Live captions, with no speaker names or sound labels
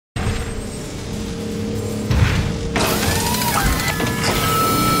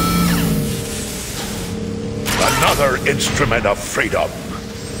another instrument of freedom.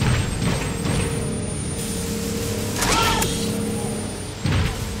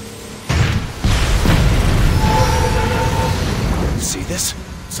 See this?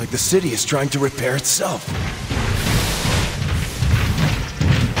 It's like the city is trying to repair itself.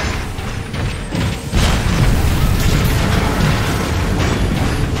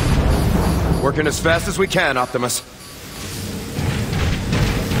 Working as fast as we can, Optimus.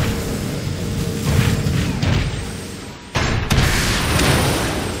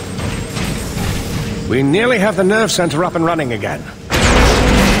 We nearly have the nerve center up and running again.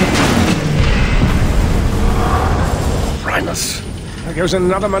 Primus. There goes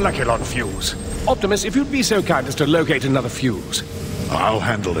another moleculon fuse. Optimus, if you'd be so kind as to locate another fuse. I'll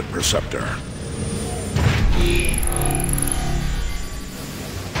handle it, Perceptor.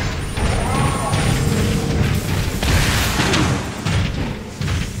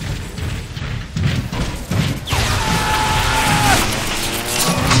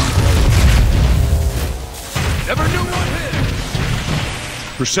 Never knew one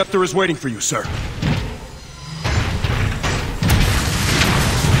hit! Perceptor is waiting for you, sir.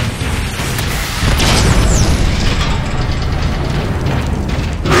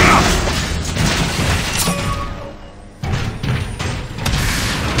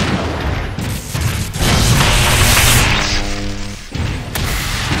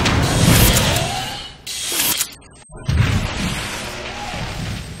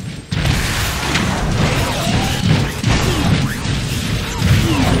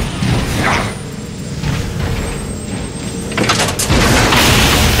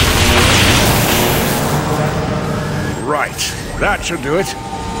 That should do it.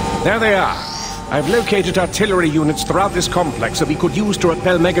 There they are. I've located artillery units throughout this complex that we could use to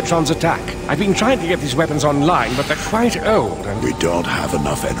repel Megatron's attack. I've been trying to get these weapons online, but they're quite old and... We don't have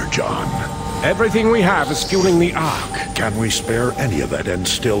enough energon. Everything we have is fueling the Ark. Can we spare any of it and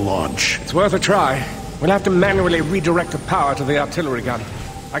still launch? It's worth a try. We'll have to manually redirect the power to the artillery gun.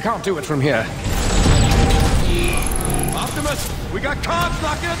 I can't do it from here. Optimus, we got Cons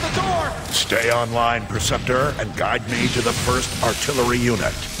knocking at the door! Stay online, Perceptor, and guide me to the first artillery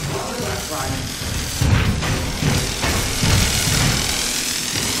unit.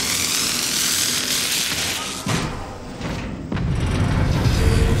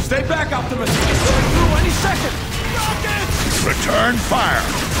 Stay back, Optimus! It's going through any second! Rockets! Return fire!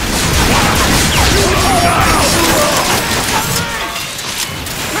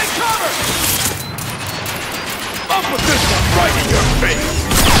 Take cover! Up with this one right in your face!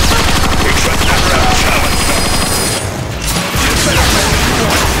 We should never have challenged them! You better make it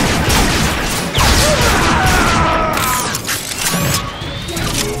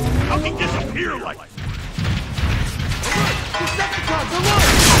How can he disappear like that? Decepticons,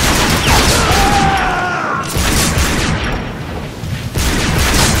 alert!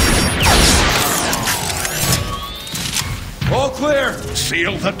 All clear!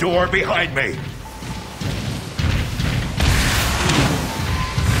 Seal the door behind me!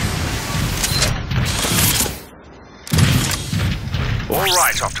 All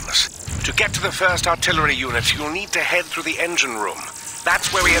right, Optimus. To get to the first artillery unit, you'll need to head through the engine room.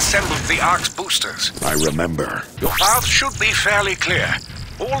 That's where we assembled the Ark's boosters. I remember. Your path should be fairly clear.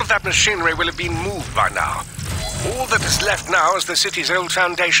 All of that machinery will have been moved by now. All that is left now is the city's old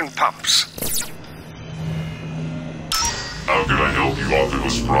foundation pumps. How can I help you,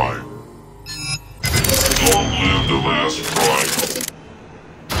 Optimus Prime? Long live the last Prime.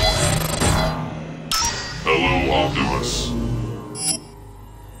 Hello, Optimus.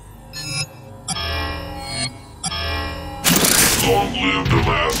 Long live the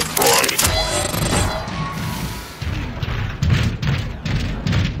last Pride.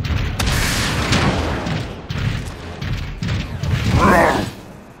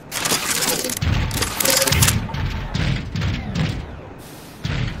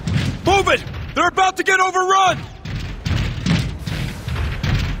 Move it! They're about to get overrun!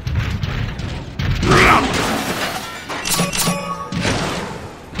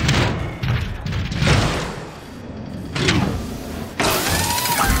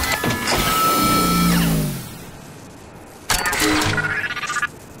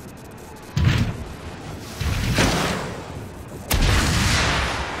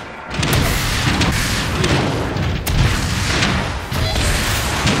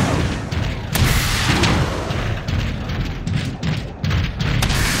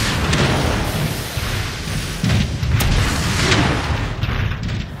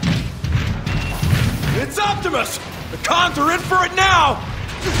 It's Optimus! The Cons are in for it now!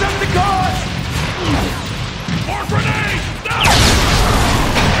 Decepticons! More grenades! No!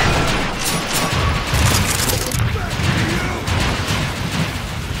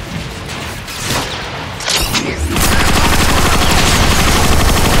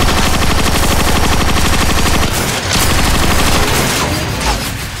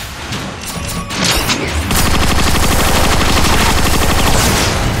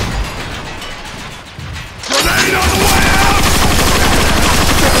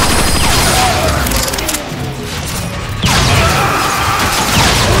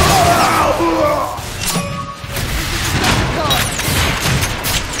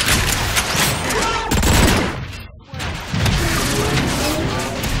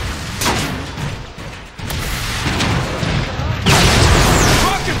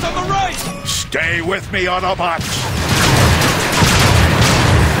 with me, Autobots!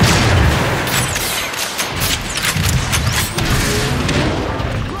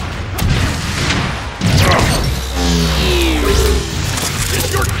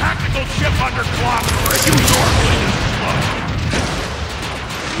 Is your tactical ship under clock, or are you normally this slow?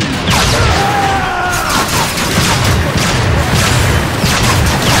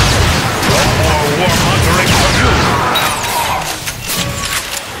 No more warmongering from you!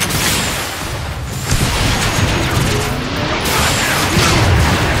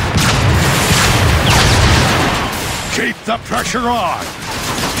 Keep the pressure on!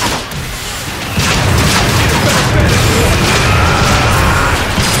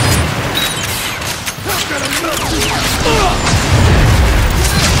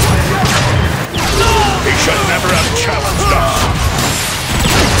 He should never have challenged us!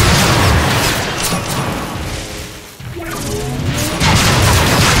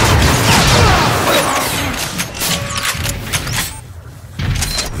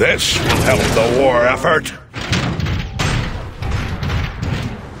 This will help the war effort!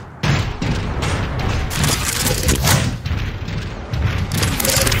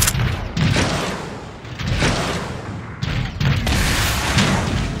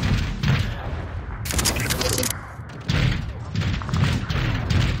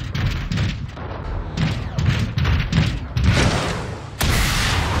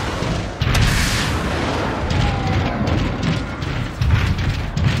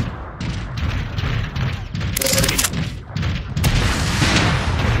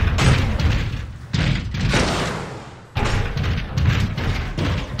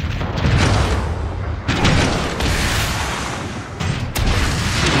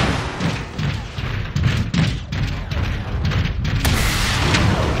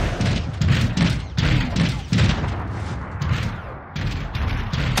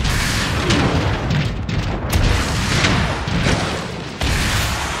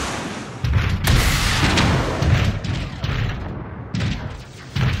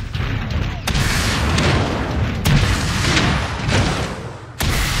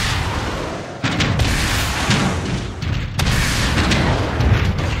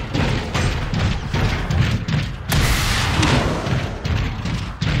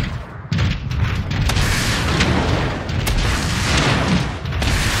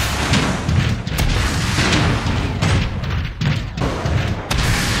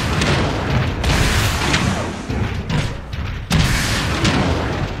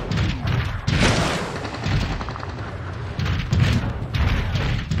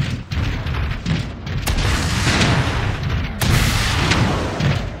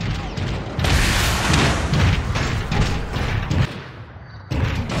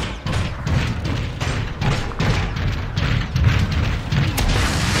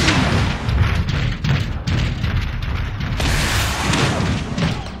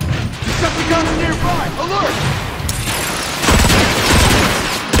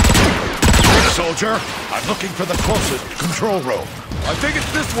 Soldier, I'm looking for the closest control room. I think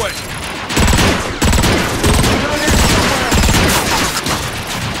it's this way.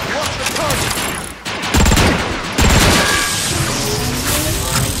 Watch the target.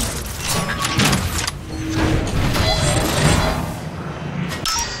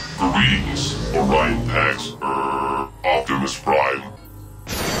 Greetings, Orion Pax, Optimus Prime.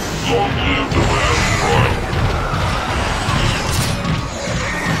 Long live the last Prime.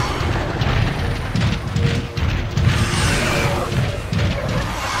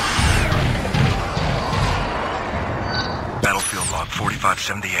 Battlefield log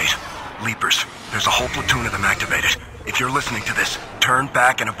 4578. Leapers. There's a whole platoon of them activated. If you're listening to this, turn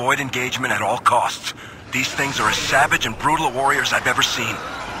back and avoid engagement at all costs. These things are as savage and brutal a warriors I've ever seen.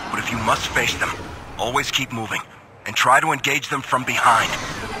 But if you must face them, always keep moving, and try to engage them from behind.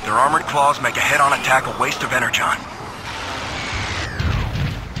 Their armored claws make a head-on attack a waste of energon.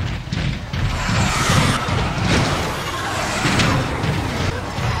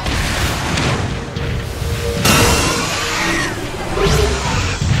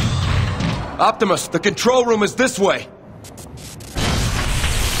 Optimus, the control room is this way.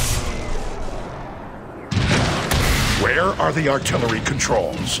 Where are the artillery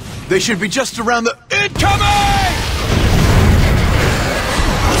controls? They should be just around the... Incoming!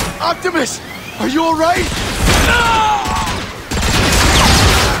 Optimus! Are you alright?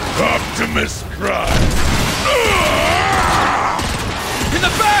 Optimus Prime! In the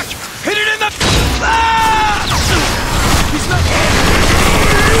back! Hit it in the... Ah! He's not...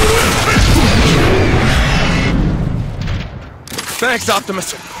 Thanks,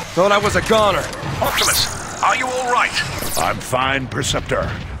 Optimus. Thought I was a goner. Optimus, are you all right? I'm fine, Perceptor,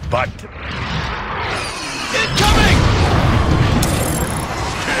 but... Incoming!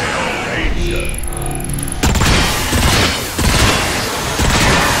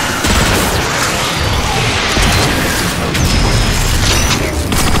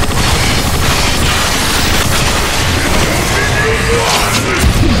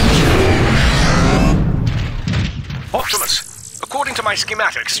 Optimus, according to my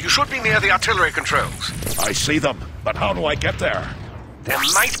schematics, you should be near the artillery controls. I see them, but how do I get there? There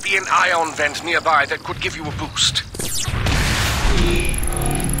might be an ion vent nearby that could give you a boost.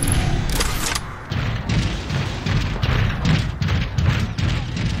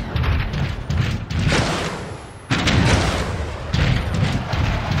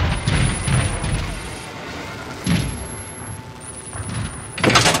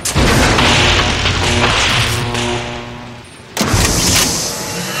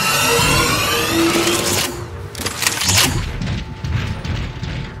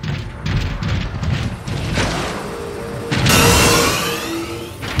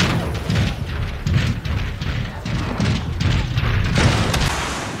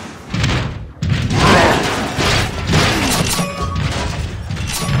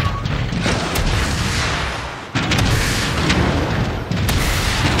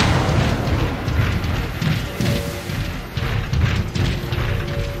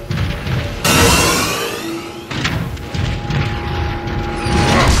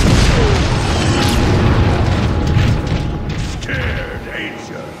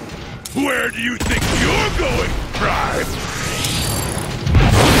 Where do you think you're going, Prime?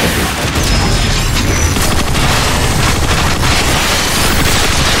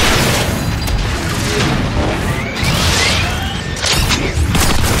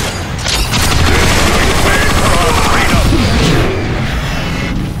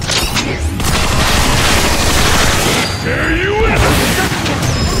 There you is!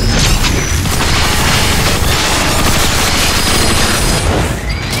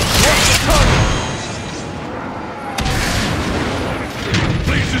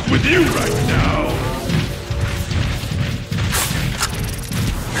 With you right now.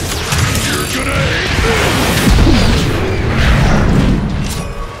 You're gonna hate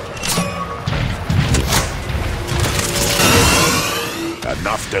this!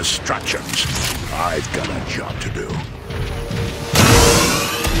 Enough distractions. I've got a job to do.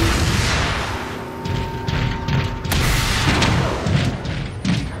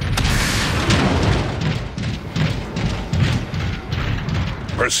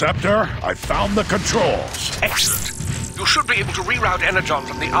 Perceptor, I found the controls. Excellent. You should be able to reroute energon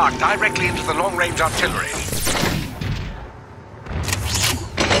from the Ark directly into the long-range artillery.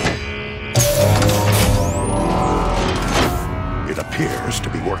 It appears to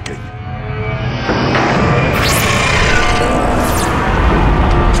be working.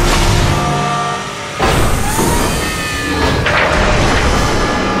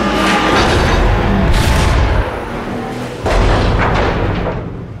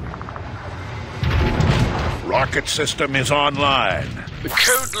 Rocket system is online. The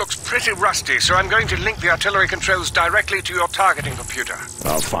code looks pretty rusty, so I'm going to link the artillery controls directly to your targeting computer.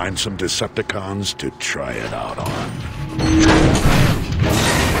 I'll find some Decepticons to try it out on.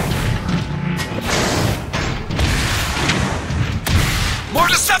 More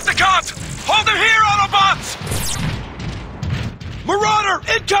Decepticons! Hold them here, Autobots! Marauder,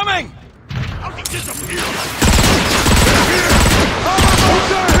 incoming! How'd he disappear?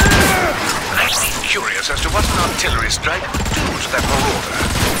 Autobots are here! I'm curious as to what an artillery strike would do to that marauder.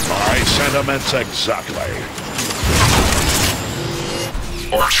 My sentiments exactly.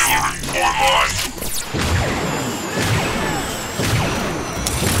 Artillery online.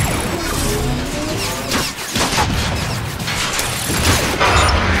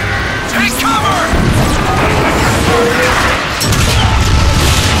 Take cover!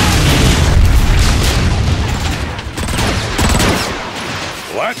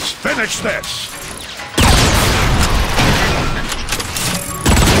 Let's finish this.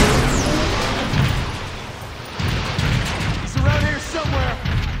 He's around here somewhere.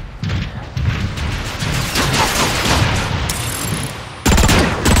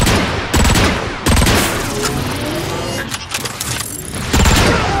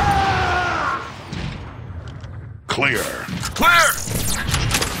 Clear. Clear!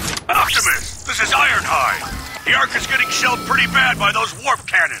 Optimus, this is Ironhide. The Ark is getting shelled pretty bad by those warp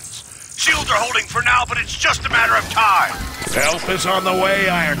cannons. Shields are holding for now, but it's just a matter of time. Help is on the way,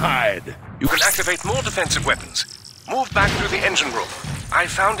 Ironhide. You can activate more defensive weapons. Move back through the engine room. I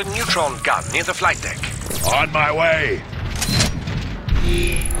found a neutron gun near the flight deck. On my way.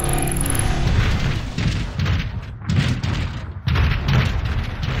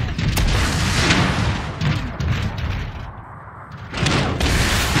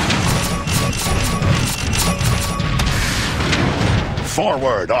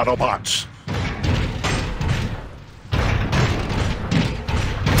 Forward, Autobots!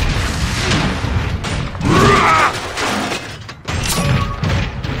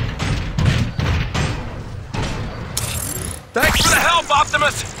 Thanks for the help,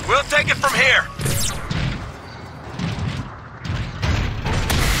 Optimus! We'll take it from here!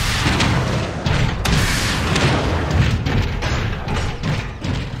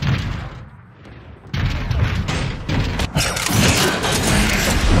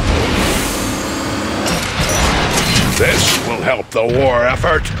 This will help the war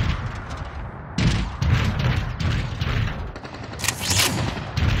effort.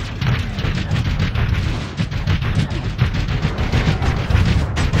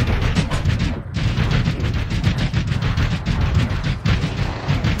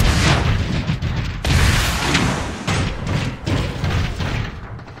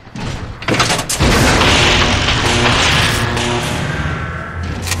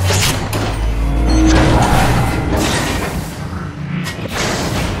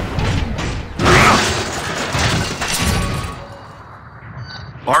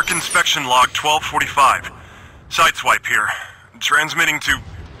 Arc inspection log 1245. Sideswipe here. Transmitting to,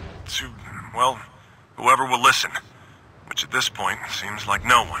 well, whoever will listen. Which at this point seems like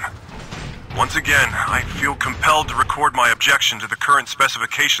no one. Once again, I feel compelled to record my objection to the current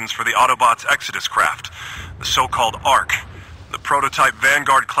specifications for the Autobots' Exodus craft, the so-called Arc, the prototype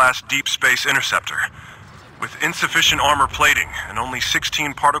Vanguard-class deep space interceptor. With insufficient armor plating and only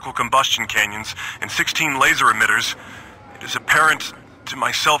 16 particle combustion canyons and 16 laser emitters, it is apparent, to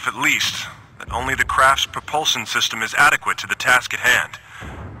myself at least, that only the craft's propulsion system is adequate to the task at hand.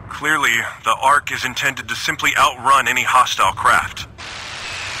 Clearly, the Ark is intended to simply outrun any hostile craft.